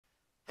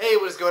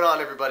what is going on,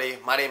 everybody?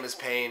 My name is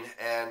Payne,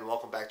 and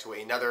welcome back to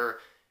another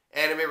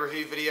anime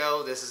review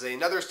video. This is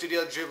another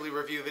Studio Ghibli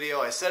review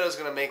video. I said I was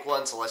going to make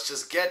one, so let's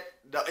just get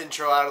the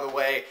intro out of the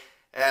way,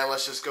 and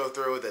let's just go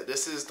through with it.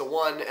 This is the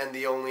one and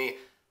the only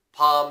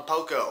Pom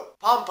Poko.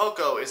 Pom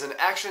Poko is an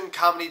action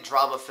comedy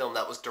drama film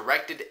that was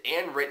directed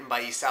and written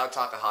by Isao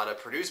Takahata,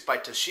 produced by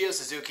Toshio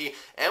Suzuki,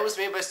 and was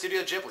made by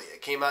Studio Ghibli.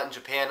 It came out in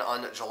Japan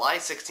on July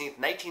 16th,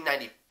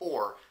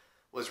 1994,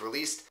 was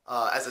released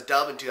as a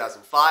dub in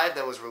 2005,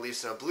 then was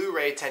released in a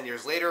Blu-ray 10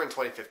 years later in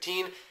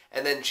 2015,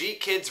 and then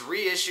GKIDS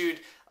reissued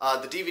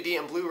the DVD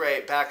and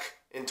Blu-ray back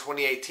in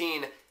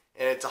 2018, and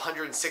it's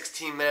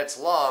 116 minutes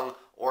long,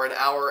 or an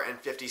hour and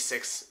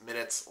 56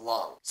 minutes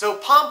long. So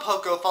Pom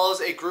Poko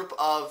follows a group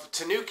of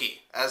tanuki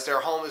as their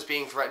home is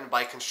being threatened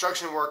by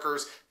construction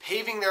workers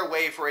paving their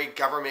way for a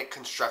government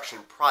construction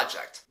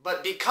project.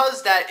 But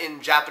because that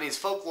in Japanese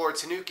folklore,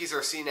 tanukis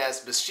are seen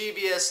as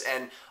mischievous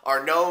and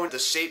are known to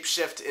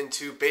shapeshift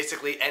into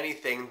basically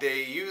anything,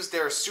 they use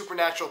their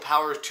supernatural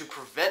powers to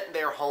prevent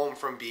their home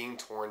from being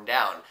torn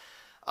down.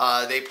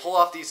 They pull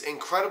off these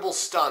incredible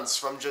stunts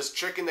from just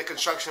tricking the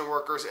construction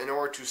workers in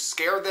order to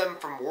scare them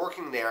from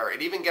working there.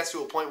 It even gets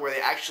to a point where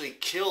they actually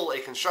kill a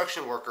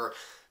construction worker,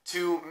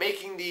 to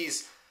making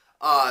these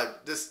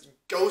this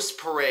ghost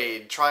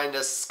parade, trying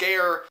to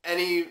scare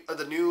any of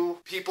the new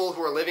people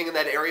who are living in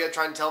that area,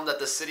 trying to tell them that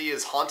the city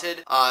is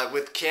haunted,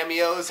 with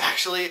cameos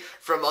actually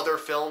from other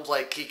films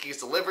like Kiki's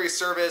Delivery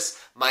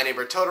Service, My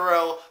Neighbor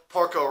Totoro,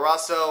 Porco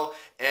Rosso,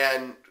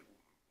 and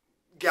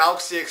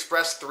Galaxy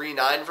Express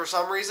 39 for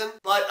some reason.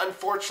 But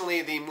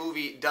unfortunately, the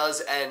movie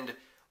does end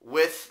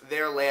with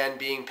their land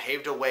being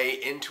paved away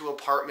into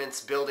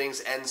apartments, buildings,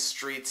 and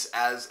streets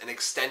as an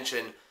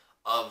extension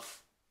of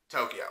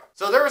Tokyo.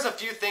 So there was a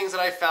few things that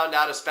I found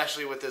out,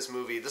 especially with this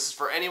movie. This is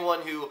for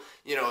anyone who,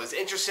 is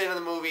interested in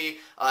the movie,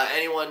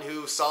 anyone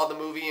who saw the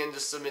movie, and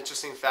just some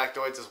interesting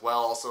factoids as well,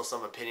 also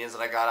some opinions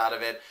that I got out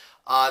of it.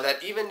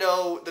 That even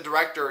though the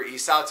director,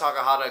 Isao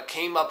Takahata,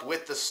 came up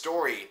with the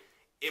story,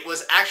 it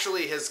was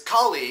actually his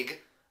colleague,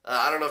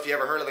 I don't know if you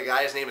ever heard of the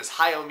guy, his name is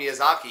Hayao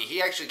Miyazaki.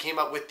 He actually came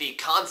up with the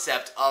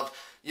concept of,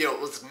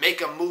 let's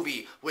make a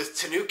movie with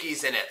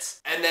tanukis in it.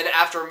 And then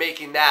after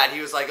making that, he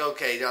was like,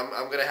 okay,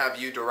 I'm going to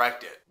have you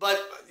direct it. But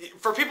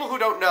for people who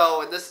don't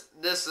know, and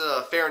this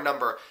fair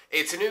number,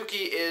 a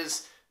tanuki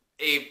is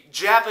a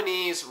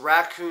Japanese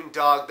raccoon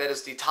dog that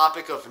is the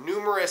topic of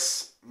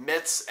numerous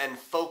myths and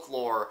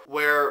folklore,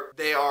 where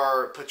they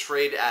are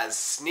portrayed as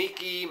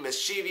sneaky,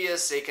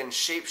 mischievous, they can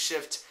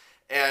shapeshift,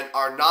 and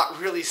are not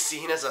really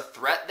seen as a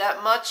threat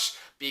that much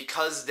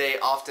because they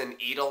often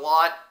eat a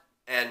lot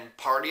and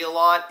party a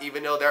lot,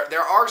 even though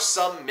there are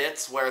some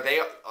myths where they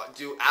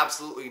do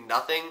absolutely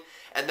nothing,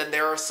 and then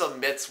there are some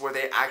myths where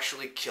they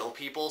actually kill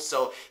people,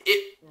 so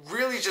it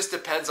really just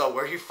depends on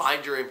where you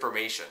find your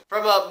information.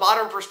 From a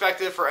modern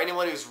perspective, for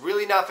anyone who's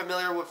really not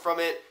familiar from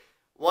it,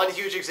 one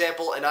huge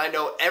example, and I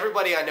know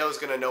everybody I know is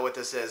going to know what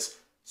this is,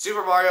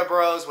 Super Mario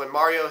Bros. When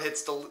Mario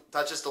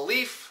touches the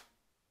leaf,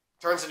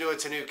 turns into a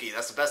tanuki.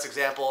 That's the best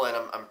example, and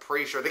I'm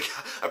pretty sure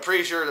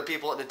the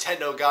people at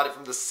Nintendo got it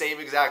from the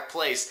same exact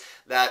place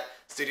that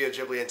Studio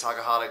Ghibli and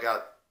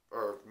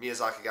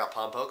Miyazaki got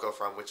Pom Poko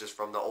from, which is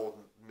from the old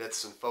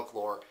myths and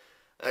folklore.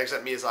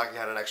 Except Miyazaki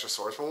had an extra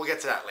source, but we'll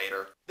get to that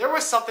later. There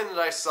was something that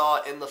I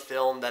saw in the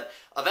film that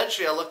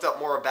eventually I looked up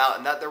more about,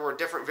 and that there were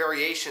different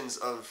variations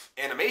of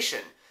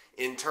animation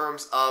in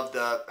terms of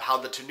how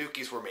the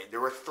tanukis were made. There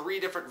were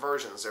 3 different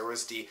versions. There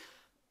was the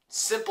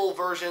simple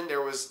version,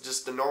 there was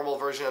just the normal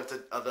version of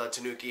the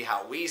tanuki,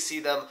 how we see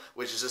them,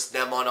 which is just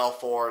them on all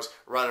fours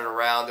running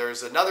around.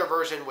 There's another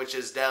version which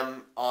is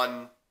them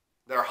on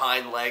their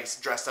hind legs,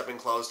 dressed up in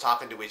clothes,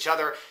 talking to each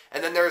other.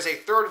 And then there's a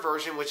third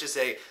version, which is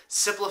a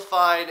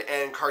simplified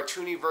and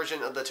cartoony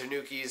version of the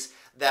tanukis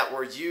that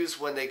were used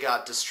when they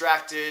got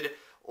distracted,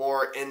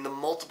 or in the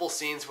multiple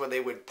scenes where they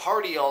would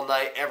party all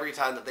night every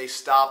time that they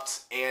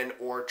stopped and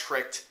or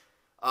tricked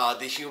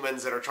the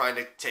humans that are trying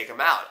to take them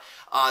out.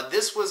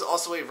 This was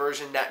also a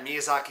version that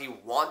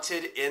Miyazaki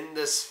wanted in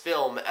this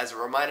film, as it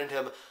reminded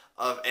him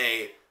of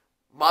a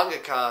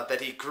mangaka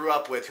that he grew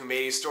up with who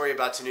made a story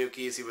about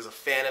tanukis. He was a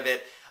fan of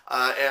it.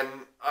 And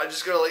I'm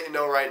just going to let you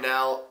know right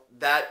now,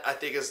 that I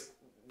think is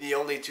the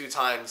only 2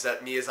 times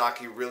that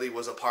Miyazaki really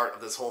was a part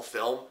of this whole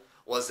film,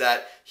 was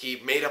that he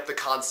made up the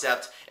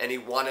concept and he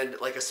wanted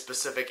like a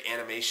specific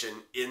animation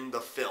in the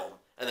film.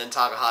 And then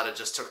Takahata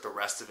just took the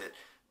rest of it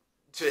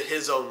to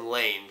his own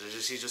lane.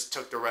 He just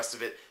took the rest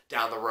of it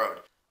down the road.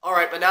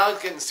 Alright, but now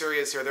it's getting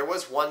serious here. There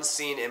was one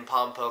scene in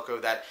Pom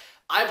Poko that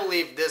I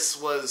believe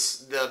this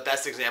was the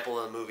best example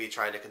of the movie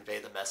trying to convey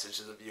the message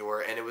to the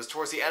viewer, and it was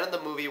towards the end of the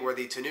movie where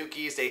the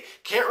tanukis, they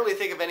can't really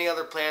think of any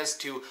other plans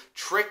to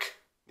trick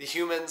the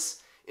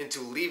humans into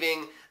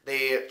leaving.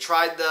 They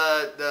tried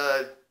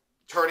the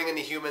turning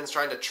into humans,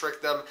 trying to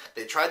trick them.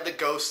 They tried the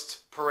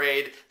ghost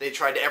parade. They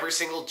tried every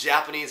single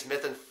Japanese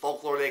myth and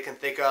folklore they can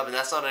think of, and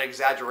that's not an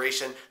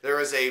exaggeration. There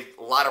is a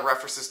lot of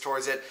references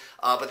towards it,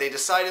 but they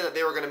decided that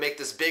they were going to make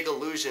this big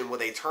illusion where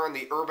they turned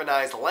the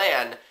urbanized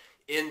land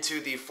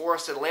into the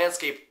forested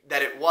landscape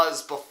that it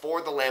was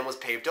before the land was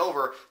paved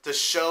over, to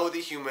show the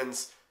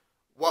humans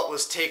what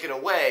was taken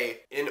away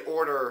in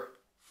order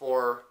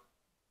for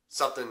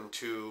something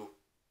to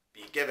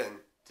be given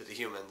to the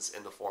humans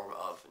in the form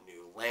of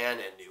new land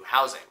and new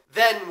housing.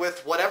 Then,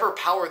 with whatever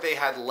power they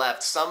had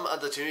left, some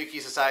of the Tanuki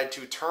decided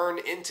to turn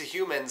into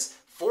humans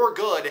for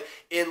good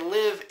and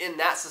live in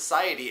that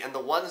society, and the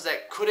ones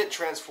that couldn't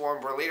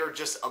transform were later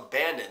just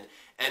abandoned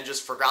and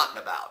just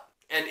forgotten about.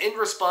 And in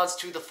response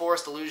to the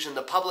forest illusion,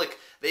 the public,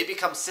 they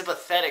become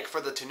sympathetic for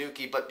the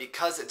Tanuki, but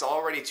because it's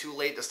already too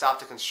late to stop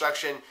the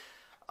construction,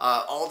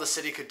 all the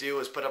city could do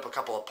is put up a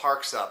couple of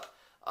parks up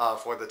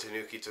for the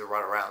Tanuki to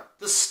run around.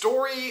 The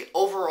story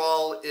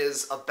overall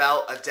is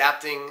about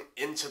adapting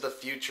into the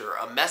future,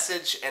 a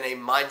message and a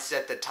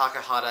mindset that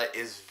Takahata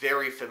is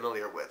very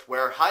familiar with,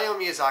 where Hayao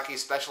Miyazaki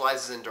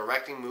specializes in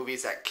directing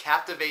movies that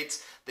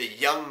captivates the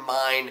young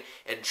mind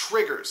and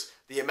triggers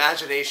the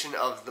imagination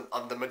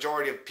of the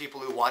majority of people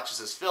who watches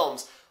his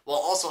films, while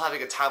also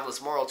having a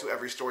timeless moral to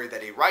every story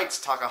that he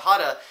writes.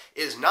 Takahata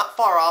is not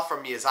far off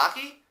from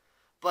Miyazaki,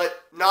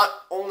 but not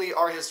only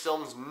are his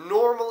films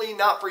normally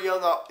not for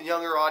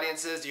younger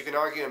audiences, you can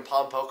argue in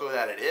Pom Poko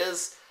that it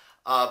is,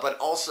 but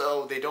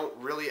also they don't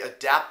really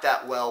adapt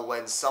that well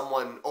when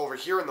someone over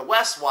here in the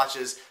West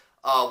watches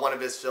one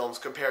of his films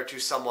compared to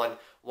someone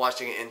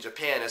watching it in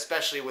Japan,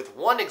 especially with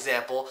one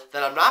example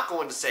that I'm not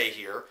going to say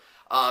here,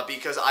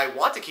 because I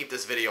want to keep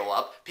this video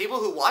up. People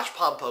who watch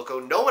Pom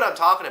Poko know what I'm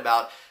talking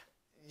about.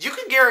 You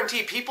can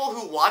guarantee people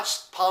who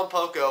watch Pom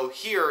Poko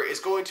here is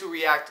going to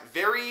react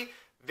very,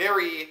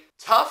 very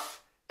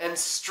tough and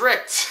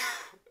strict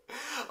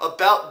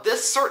about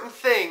this certain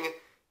thing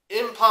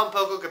in Pom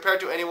Poko compared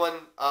to anyone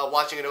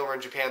watching it over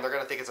in Japan. They're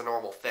going to think it's a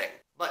normal thing.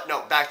 But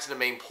no, back to the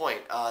main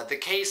point. The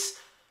case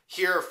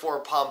here for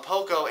Pom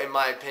Poko, in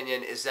my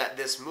opinion, is that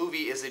this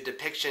movie is a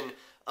depiction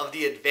of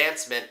the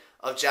advancement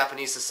of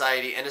Japanese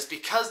society, and it's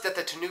because that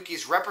the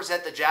Tanukis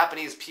represent the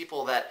Japanese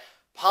people that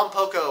Pom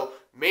Poko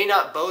may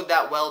not bode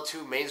that well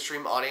to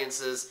mainstream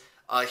audiences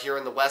here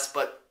in the West,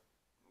 but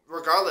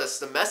regardless,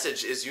 the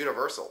message is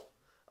universal,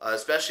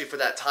 especially for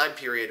that time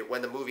period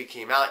when the movie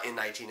came out in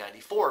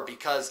 1994,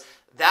 because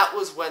that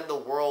was when the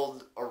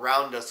world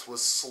around us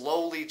was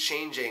slowly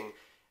changing.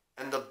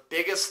 And the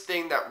biggest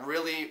thing that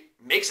really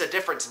makes a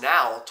difference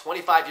now,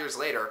 25 years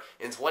later,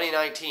 in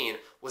 2019,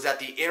 was that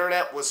the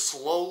internet was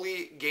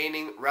slowly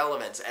gaining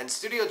relevance. And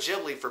Studio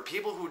Ghibli, for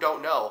people who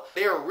don't know,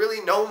 they are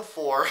really known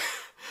for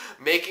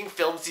making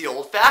films the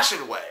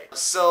old-fashioned way.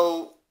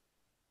 So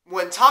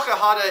when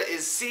Takahata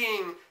is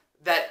seeing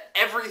that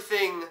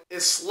everything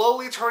is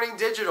slowly turning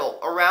digital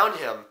around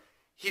him,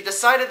 he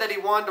decided that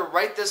he wanted to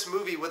write this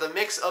movie with a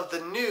mix of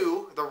the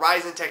new, the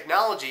rise in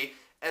technology,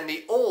 and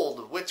the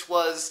old, which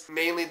was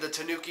mainly the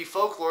Tanuki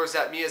folklores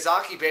that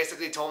Miyazaki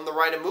basically told him to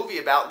write a movie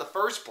about in the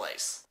first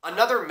place.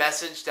 Another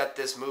message that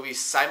this movie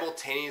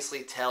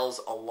simultaneously tells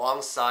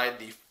alongside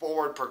the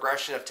forward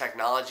progression of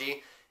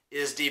technology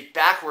is the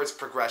backwards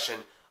progression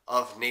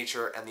of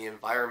nature and the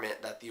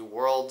environment that the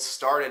world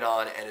started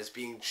on and is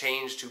being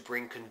changed to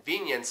bring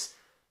convenience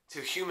to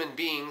human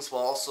beings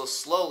while also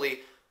slowly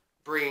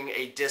bringing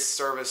a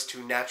disservice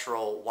to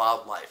natural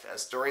wildlife.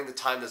 As during the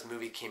time this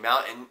movie came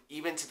out, and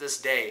even to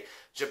this day,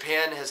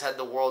 Japan has had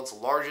the world's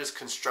largest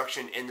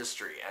construction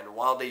industry, and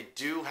while they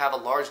do have a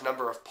large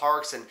number of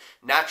parks and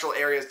natural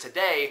areas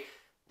today,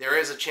 there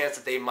is a chance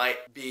that they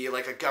might be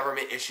like a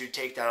government-issued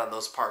takedown on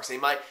those parks. They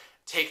might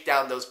take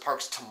down those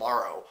parks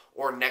tomorrow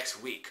or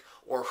next week,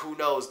 or who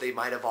knows, they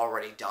might have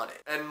already done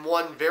it. And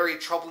one very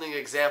troubling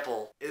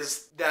example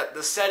is that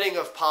the setting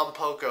of Pom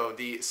Poko,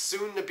 the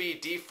soon-to-be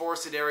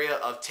deforested area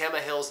of Tama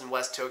Hills in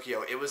West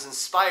Tokyo, it was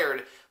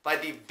inspired by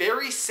the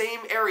very same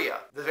area,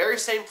 the very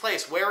same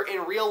place where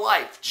in real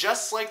life,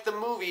 just like the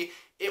movie,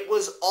 it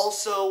was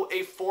also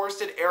a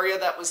forested area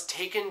that was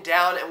taken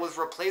down and was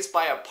replaced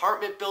by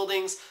apartment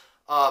buildings,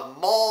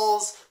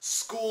 malls,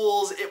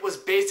 schools. It was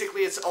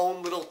basically its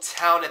own little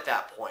town at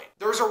that point.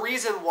 There's a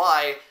reason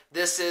why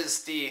this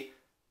is the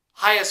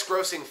highest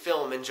grossing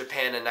film in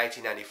Japan in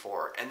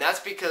 1994, and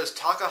that's because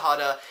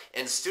Takahata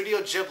and Studio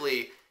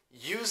Ghibli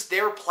used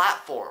their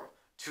platform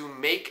to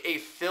make a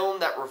film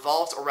that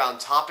revolves around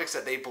topics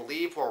that they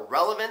believe were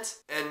relevant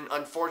and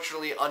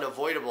unfortunately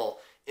unavoidable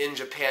in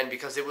Japan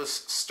because it was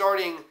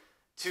starting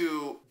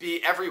to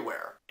be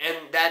everywhere. And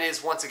that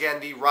is, once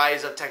again, the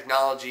rise of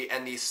technology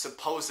and the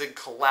supposed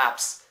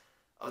collapse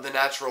of the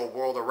natural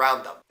world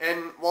around them.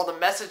 And while the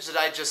message that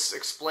I just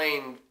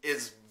explained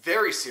is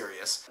very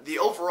serious, the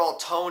overall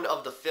tone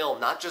of the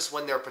film, not just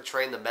when they're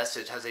portraying the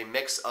message, has a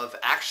mix of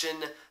action,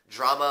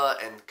 drama,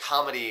 and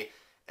comedy.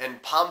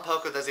 And Pom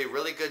Poko does a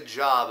really good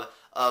job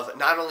of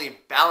not only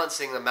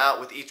balancing them out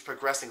with each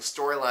progressing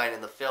storyline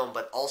in the film,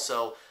 but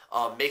also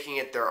making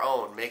it their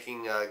own,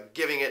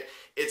 giving it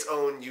its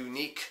own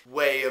unique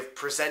way of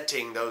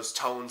presenting those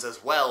tones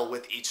as well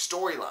with each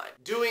storyline.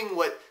 Doing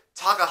what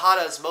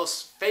Takahata's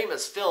most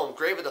famous film,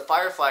 Grave of the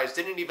Fireflies,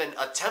 didn't even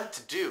attempt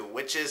to do,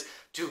 which is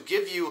to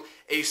give you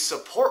a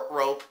support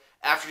rope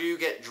after you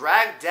get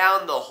dragged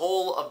down the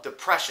hole of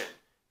depression.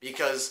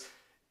 Because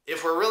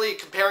if we're really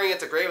comparing it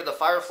to Grave of the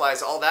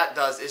Fireflies, all that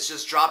does is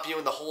just drop you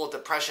in the hole of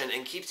depression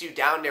and keeps you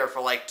down there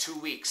for like 2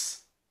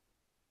 weeks.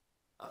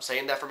 I'm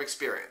saying that from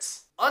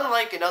experience.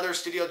 Unlike in other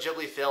Studio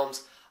Ghibli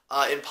films,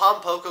 in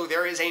Pom Poko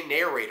there is a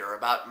narrator.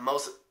 About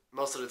most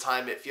of the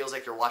time it feels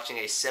like you're watching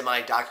a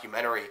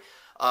semi-documentary,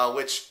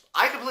 which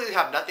I completely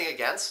have nothing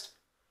against.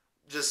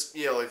 Just,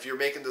 you know, if you're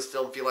making this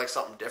film feel like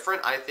something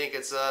different, I think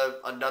it's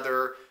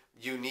another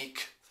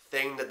unique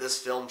thing that this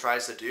film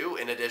tries to do,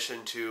 in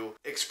addition to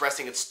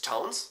expressing its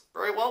tones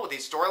very well with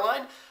each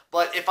storyline.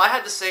 But if I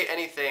had to say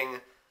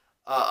anything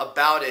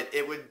about it,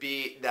 it would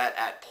be that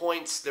at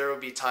points there would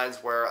be times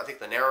where I think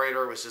the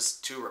narrator was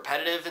just too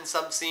repetitive in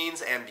some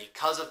scenes, and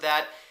because of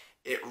that,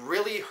 it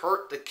really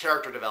hurt the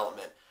character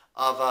development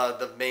of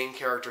the main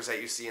characters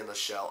that you see in the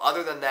show.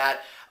 Other than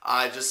that,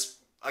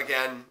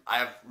 again, I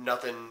have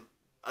nothing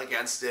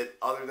against it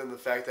other than the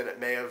fact that it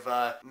may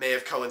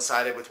have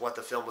coincided with what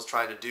the film was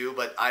trying to do,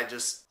 but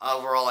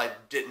overall I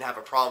didn't have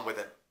a problem with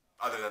it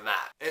other than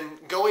that.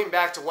 And going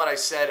back to what I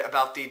said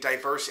about the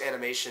diverse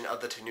animation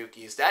of the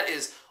Tanukis, that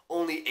is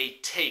only a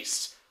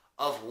taste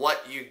of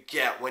what you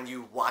get when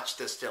you watch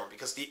this film,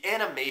 because the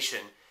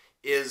animation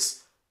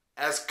is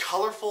as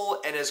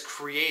colorful and as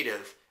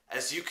creative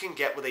as you can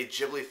get with a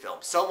Ghibli film.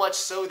 So much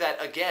so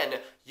that, again,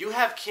 you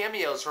have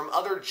cameos from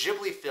other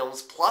Ghibli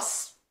films,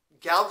 plus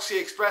Galaxy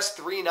Express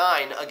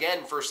 3.9,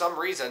 again, for some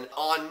reason,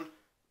 on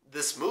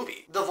this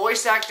movie. The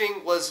voice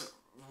acting was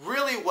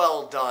really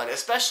well done,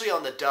 especially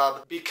on the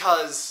dub,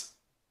 because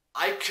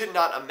I could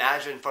not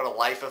imagine for the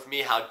life of me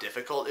how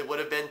difficult it would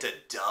have been to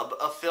dub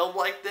a film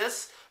like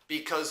this,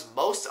 because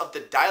most of the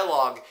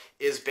dialogue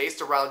is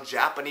based around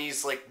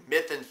Japanese like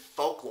myth and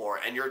folklore,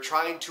 and you're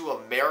trying to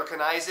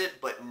Americanize it,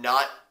 but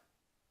not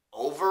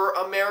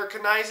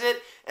over-Americanize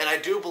it. And I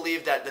do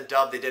believe that the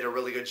dub, they did a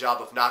really good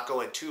job of not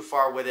going too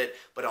far with it,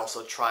 but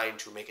also trying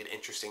to make an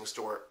interesting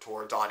story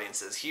towards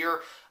audiences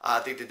here. I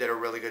think they did a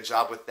really good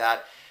job with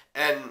that.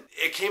 And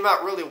it came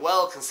out really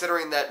well,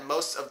 considering that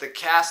most of the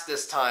cast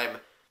this time,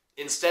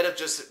 instead of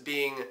just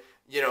being,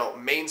 you know,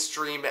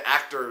 mainstream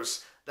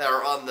actors that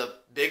are on the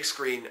big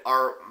screen,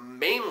 are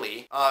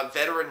mainly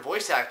veteran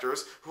voice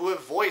actors who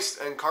have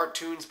voiced in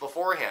cartoons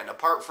beforehand.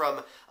 Apart from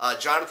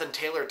Jonathan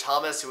Taylor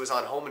Thomas, who was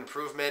on Home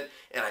Improvement,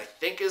 and I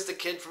think is the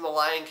kid from The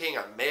Lion King.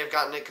 I may have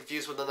gotten it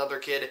confused with another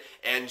kid.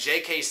 And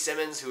J.K.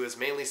 Simmons, who is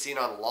mainly seen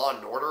on Law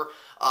and Order.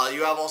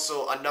 You have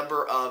also a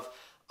number of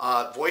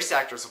voice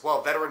actors as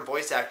well, veteran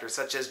voice actors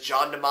such as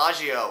John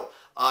DiMaggio,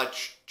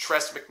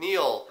 Tress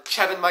MacNeille,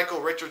 Kevin Michael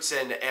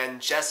Richardson,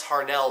 and Jess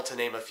Harnell, to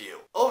name a few.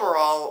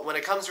 Overall, when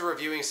it comes to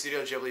reviewing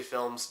Studio Ghibli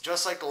films,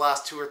 just like the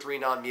last 2 or 3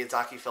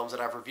 non-Miyazaki films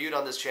that I've reviewed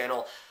on this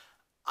channel,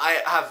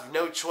 I have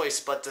no choice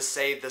but to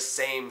say the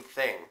same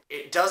thing.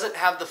 It doesn't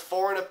have the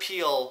foreign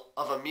appeal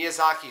of a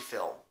Miyazaki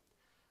film,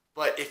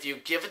 but if you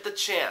give it the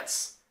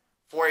chance,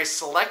 for a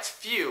select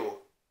few,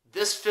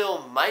 this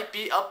film might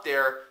be up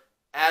there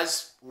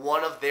as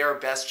one of their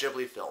best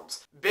Ghibli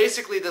films.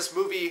 Basically, this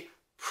movie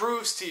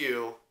proves to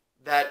you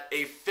that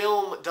a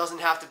film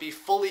doesn't have to be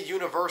fully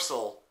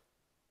universal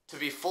to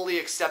be fully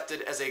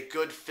accepted as a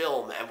good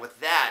film, and with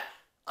that,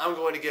 I'm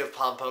going to give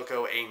Pom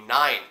Poko a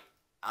 9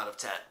 out of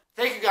 10.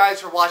 Thank you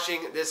guys for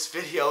watching this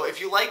video. If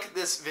you like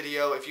this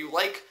video, if you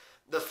like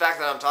the fact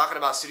that I'm talking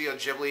about Studio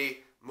Ghibli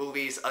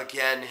movies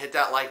again, hit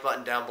that like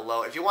button down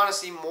below. If you want to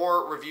see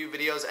more review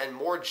videos and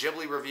more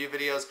Ghibli review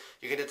videos,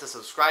 you can hit the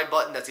subscribe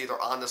button that's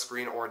either on the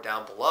screen or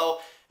down below.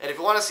 And if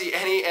you want to see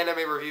any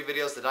anime review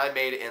videos that I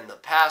made in the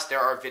past, there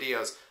are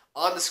videos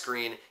on the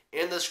screen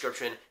in the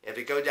description. If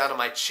you go down to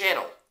my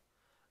channel,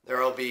 there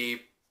will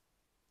be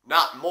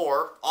not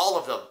more, all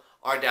of them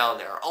are down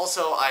there.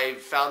 Also, I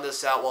found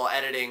this out while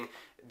editing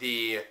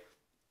the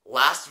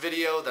last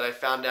video, that I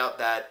found out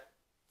that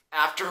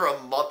after a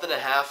month and a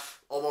half,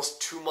 almost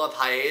 2-month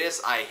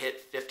hiatus, I hit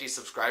 50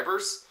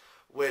 subscribers,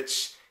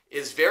 which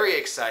is very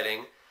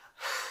exciting,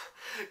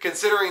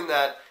 considering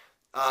that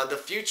the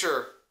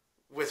future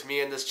with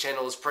me in this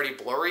channel is pretty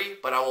blurry,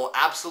 but I will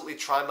absolutely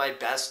try my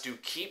best to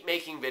keep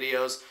making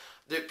videos,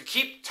 to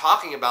keep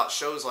talking about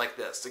shows like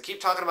this, to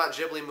keep talking about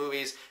Ghibli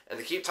movies, and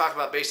to keep talking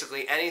about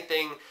basically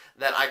anything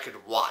that I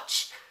could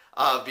watch,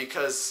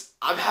 because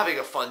I'm having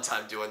a fun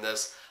time doing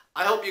this.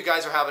 I hope you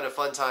guys are having a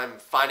fun time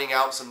finding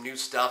out some new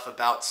stuff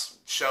about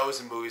shows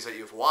and movies that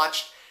you've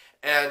watched.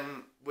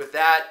 And with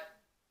that,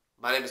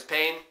 my name is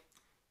Payne,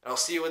 and I'll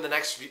see you in the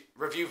next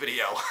review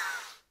video.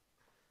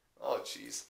 Oh, jeez.